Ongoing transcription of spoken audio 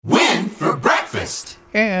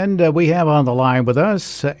And we have on the line with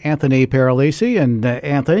us Anthony Paralisi, and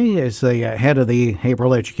Anthony is the head of the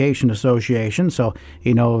Haverhill Education Association, so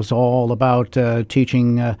he knows all about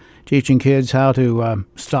teaching kids how to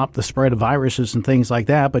stop the spread of viruses and things like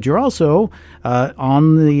that. But you're also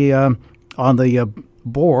on the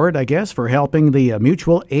board, I guess, for helping the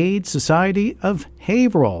Mutual Aid Society of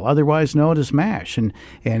Haverhill, otherwise known as MASH. And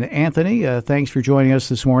Anthony, thanks for joining us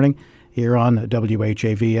this morning here on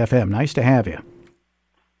WHAV-FM. Nice to have you.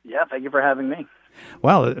 Yeah, thank you for having me.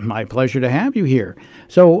 Well, my pleasure to have you here.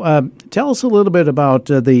 So tell us a little bit about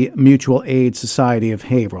the Mutual Aid Society of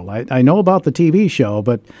Haverhill. I know about the TV show,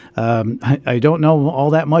 but I don't know all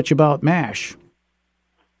that much about MASH.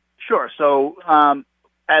 Sure. So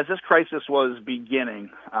as this crisis was beginning,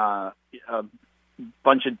 a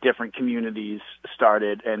bunch of different communities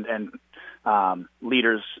started, and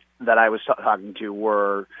leaders that I was talking to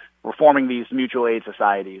were forming these mutual aid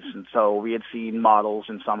societies. And so we had seen models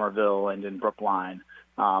in Somerville and in Brookline.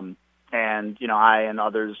 And, I and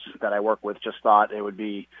others that I work with just thought it would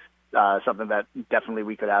be something that definitely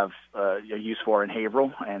we could have a use for in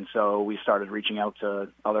Haverhill. And so we started reaching out to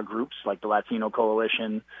other groups like the Latino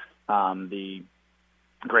Coalition, the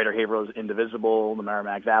Greater Haverhill Indivisible, the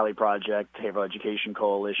Merrimack Valley Project, Haverhill Education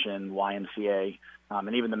Coalition, YMCA,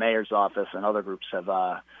 and even the mayor's office and other groups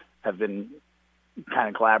have been kind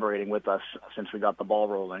of collaborating with us since we got the ball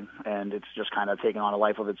rolling, and it's just kind of taken on a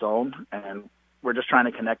life of its own. And we're just trying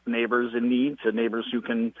to connect neighbors in need to neighbors who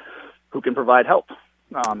can provide help.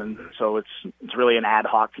 And so it's really an ad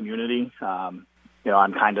hoc community. I'm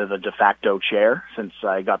kind of the de facto chair since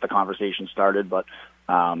I got the conversation started, but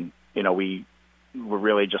we're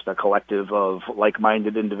really just a collective of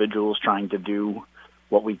like-minded individuals trying to do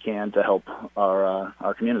what we can to help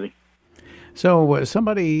our community. So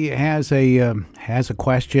somebody has a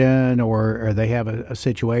question, or they have a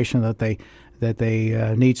situation that they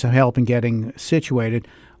need some help in getting situated.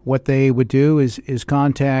 What they would do is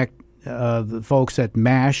contact the folks at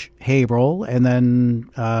MASH Haverhill, and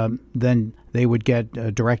then they would get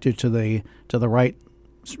directed to the right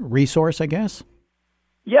resource, I guess.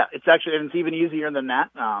 Yeah, it's even easier than that.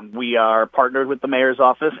 We are partnered with the mayor's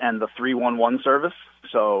office and the 311 service.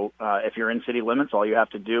 So if you're in city limits, all you have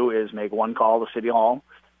to do is make one call to City Hall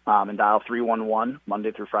and dial 311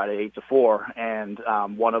 Monday through Friday, 8 to 4. And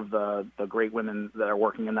one of the great women that are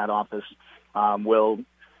working in that office will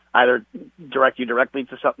either direct you directly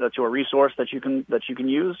to a resource that you can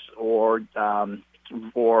use, or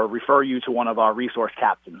refer you to one of our resource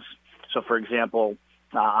captains. So, for example,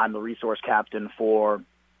 I'm the resource captain for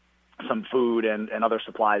some food and other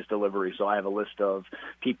supplies delivery. So I have a list of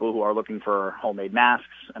people who are looking for homemade masks,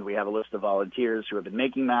 and we have a list of volunteers who have been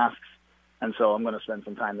making masks. And so I'm going to spend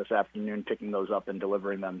some time this afternoon picking those up and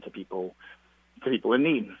delivering them to people in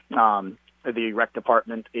need. The rec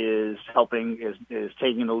department is taking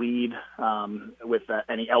the lead with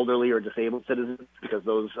any elderly or disabled citizens, because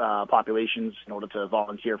those populations, in order to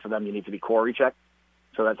volunteer for them, you need to be CORI checked.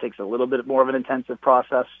 So that takes a little bit more of an intensive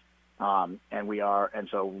process.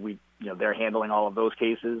 They're handling all of those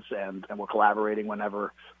cases, and we're collaborating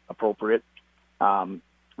whenever appropriate.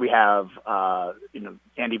 We have,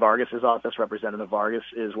 Andy Vargas's office, Representative Vargas,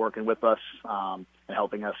 is working with us and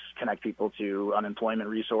helping us connect people to unemployment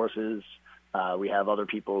resources. We have other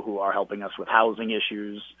people who are helping us with housing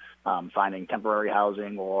issues, finding temporary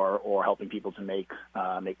housing, or helping people to make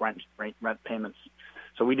rent payments.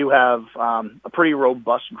 So we do have a pretty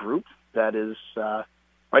robust group that is.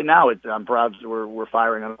 Right now, I'm proud we're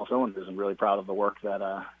firing on all cylinders. I'm really proud of the work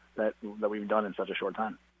that we've done in such a short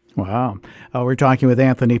time. Wow. We're talking with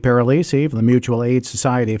Anthony Paralisi of the Mutual Aid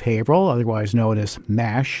Society of Haverhill, otherwise known as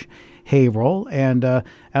MASH Haverhill. And out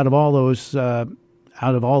of all those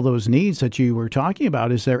needs that you were talking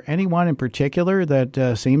about, is there anyone in particular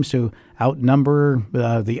that seems to outnumber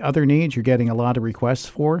the other needs you're getting a lot of requests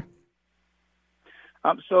for?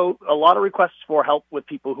 So a lot of requests for help with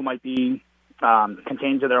people who might be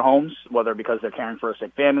contained to their homes, whether because they're caring for a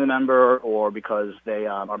sick family member, or because they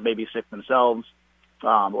are maybe sick themselves,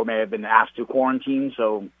 or may have been asked to quarantine,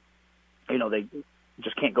 so they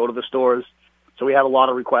just can't go to the stores. So we have a lot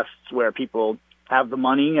of requests where people have the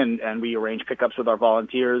money, and we arrange pickups with our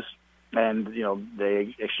volunteers, and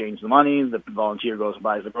they exchange the money. The volunteer goes and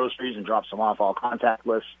buys the groceries and drops them off all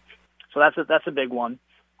contactless. So that's a big one.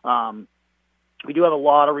 We do have a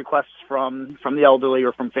lot of requests from the elderly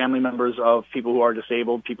or from family members of people who are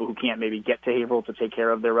disabled, people who can't maybe get to Haverhill to take care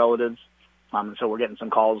of their relatives. So we're getting some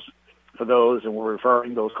calls for those, and we're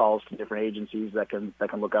referring those calls to different agencies that can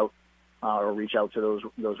look out or reach out to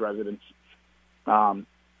those residents.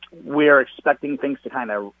 We are expecting things to kind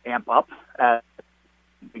of amp up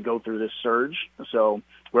we go through this surge. So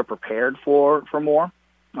we're prepared for more.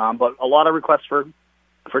 But a lot of requests for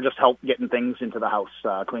just help getting things into the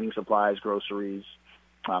house, cleaning supplies, groceries,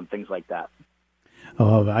 things like that.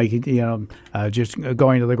 Oh, just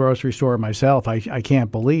going to the grocery store myself, I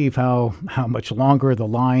can't believe how much longer the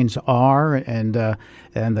lines are, and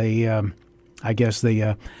the I guess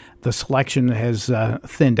the selection has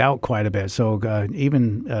thinned out quite a bit. So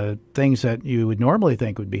even things that you would normally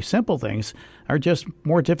think would be simple things are just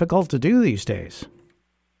more difficult to do these days.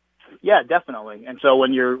 Yeah, definitely. And so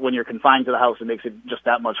when you're confined to the house, it makes it just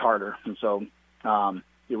that much harder. And so,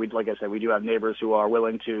 like I said, we do have neighbors who are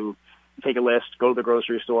willing to take a list, go to the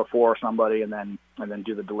grocery store for somebody, and then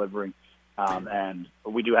do the delivery. And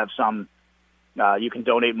we do have some. You can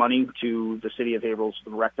donate money to the City of Haverhill's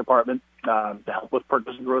rec department to help with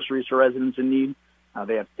purchasing groceries for residents in need.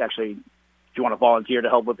 They have actually, if you want to volunteer to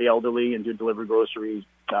help with the elderly and deliver groceries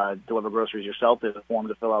yourself, there's a form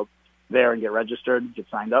to fill out there and get registered, get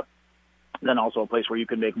signed up. Then also a place where you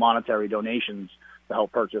can make monetary donations to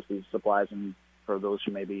help purchase these supplies and for those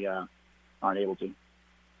who maybe aren't able to.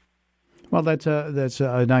 Well, that's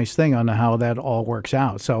a nice thing on how that all works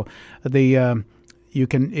out. So you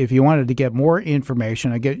can, if you wanted to get more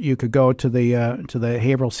information, you could go to the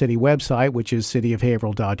Haverhill City website, which is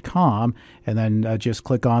cityofhaverhill.com, and then just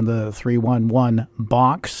click on the 311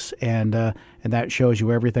 box, and that shows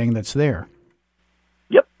you everything that's there.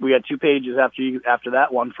 Yep, we got 2 pages after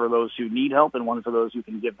that, one for those who need help and one for those who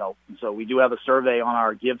can give help. And so we do have a survey on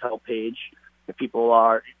our Give Help page. If people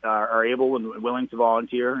are able and willing to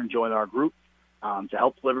volunteer and join our group to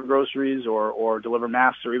help deliver groceries or deliver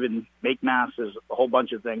masks or even make masks, there's a whole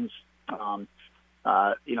bunch of things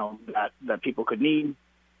that people could need.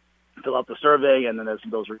 Fill out the survey, and then as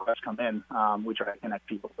those requests come in, we try to connect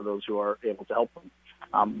people to those who are able to help them.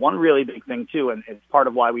 One really big thing too, and it's part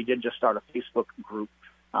of why we did just start a Facebook group.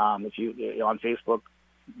 If you on Facebook,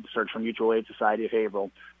 search for Mutual Aid Society of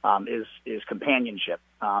Haverhill, is companionship.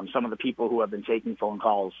 Some of the people who have been taking phone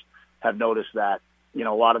calls have noticed that a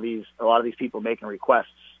lot of these people making requests.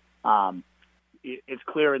 It's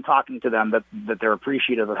clear in talking to them that they're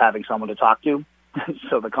appreciative of having someone to talk to.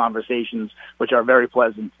 So the conversations, which are very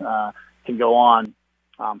pleasant, can go on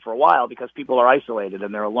for a while because people are isolated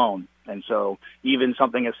and they're alone. And so even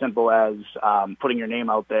something as simple as putting your name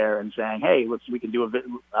out there and saying, "Hey, we can do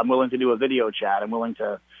I'm willing to do a video chat. I'm willing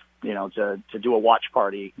to, to do a watch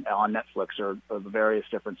party on Netflix or the various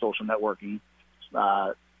different social networking,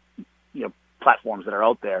 platforms that are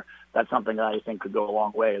out there." That's something that I think could go a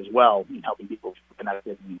long way as well in helping people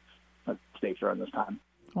connected and stay during this time.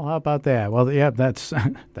 Well, how about that? Well, yeah, that's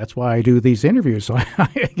why I do these interviews, so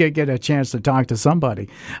I get a chance to talk to somebody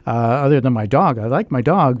other than my dog. I like my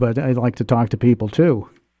dog, but I like to talk to people too.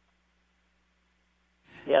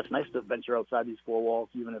 Yeah, it's nice to venture outside these 4 walls,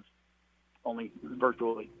 even if only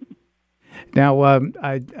virtually. Now,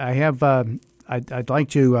 I'd like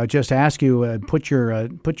to just ask you put your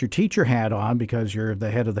teacher hat on because you're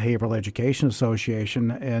the head of the Haverhill Education Association,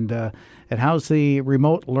 and how's the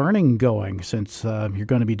remote learning going since you're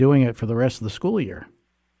going to be doing it for the rest of the school year?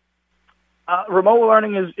 Remote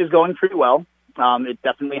learning is going pretty well. It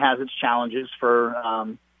definitely has its challenges for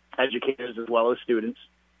educators as well as students.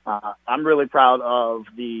 I'm really proud of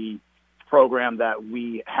the program that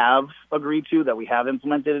we have agreed to, that we have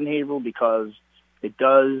implemented in Haverhill, because it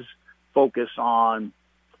does focus on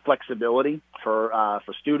flexibility for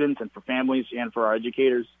students and for families and for our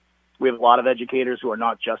educators. We have a lot of educators who are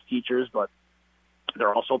not just teachers, but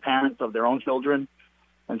they're also parents of their own children.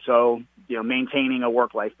 And so, maintaining a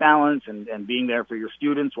work-life balance and being there for your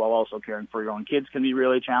students while also caring for your own kids can be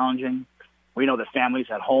really challenging. We know that families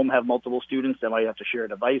at home have multiple students that might have to share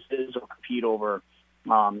devices or compete over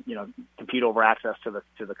access to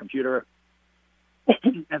the computer.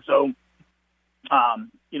 And so,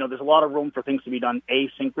 there's a lot of room for things to be done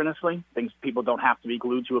asynchronously. People don't have to be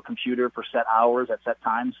glued to a computer for set hours at set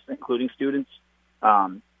times, including students.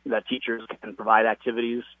 That teachers can provide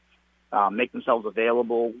activities, make themselves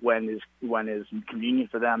available when is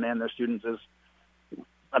convenient for them and their students.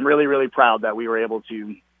 I'm really, really proud that we were able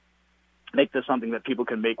to make this something that people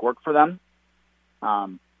can make work for them.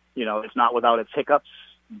 It's not without its hiccups.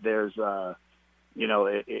 There's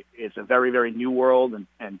it's a very, very new world,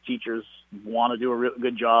 and teachers want to do a really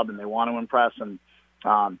good job and they want to impress. And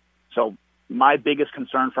so my biggest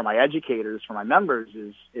concern for my educators, for my members,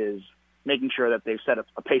 is making sure that they've set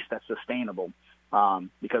a pace that's sustainable,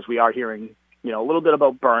 because we are hearing, a little bit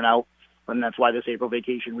about burnout, and that's why this April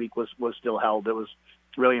Vacation Week was still held. It was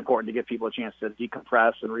really important to give people a chance to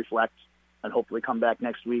decompress and reflect and hopefully come back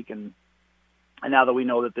next week. And now that we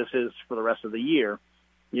know that this is for the rest of the year,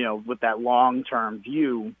 with that long-term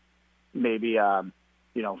view, maybe,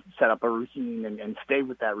 set up a routine and stay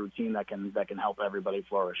with that routine that can help everybody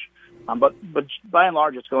flourish. But by and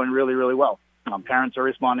large, it's going really, really well. Parents are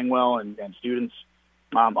responding well, and students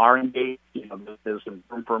are engaged. There's some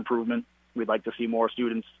room for improvement. We'd like to see more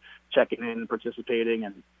students checking in and participating,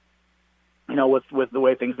 and with the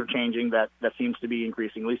way things are changing, that seems to be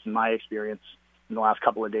increasing. At least in my experience, in the last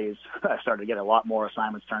couple of days, I started to get a lot more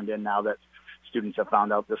assignments turned in now that students have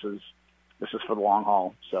found out this is for the long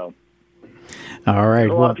haul. So, all right.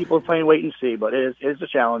 A lot of people are playing wait and see, but it is a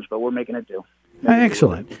challenge. But we're making it do.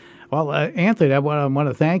 Excellent. Well, Anthony, I want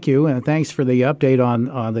to thank you, and thanks for the update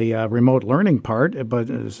on the remote learning part, but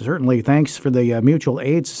certainly thanks for the Mutual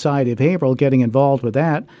Aid Society of Haverhill getting involved with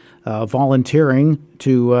that, volunteering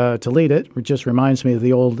to lead it. It just reminds me of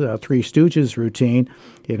the old Three Stooges routine,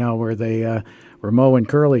 where where Moe and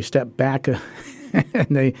Curly step back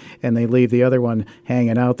and they leave the other one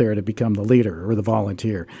hanging out there to become the leader or the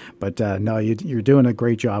volunteer. But no, you're doing a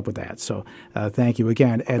great job with that. So thank you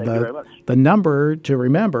again. And thank you very much. The number to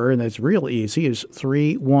remember, and it's real easy, is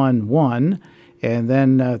 311. And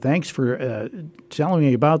then thanks for telling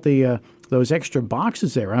me about those extra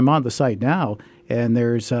boxes there. I'm on the site now, and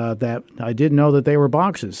there's that. I didn't know that they were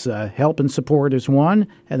boxes. Help and support is one,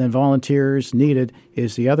 and then volunteers needed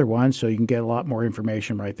is the other one. So you can get a lot more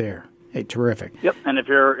information right there. Hey, terrific. Yep. And if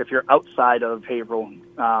you're outside of Haverhill,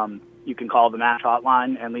 you can call the MASH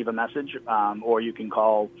hotline and leave a message, or you can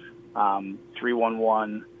call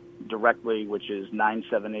 311 directly, which is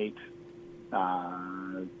 978.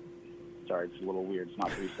 Sorry, it's a little weird. It's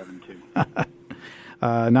not 372.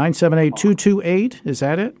 978-228. Is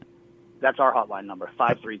that it? That's our hotline number,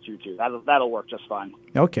 5322. That'll work just fine.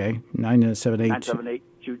 Okay,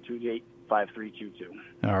 978-228-5322.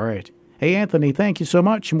 All right. Hey, Anthony, thank you so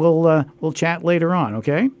much, and we'll chat later on,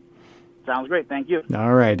 okay? Sounds great. Thank you.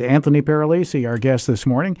 All right. Anthony Paralisi, our guest this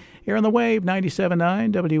morning, here on the Wave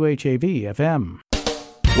 97.9 WHAV FM.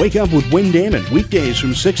 Wake up with Wayne Damon, weekdays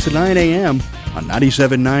from 6 to 9 a.m. on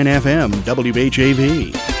 97.9 FM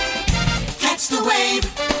WHAV. Catch the Wave,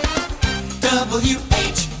 WHAV.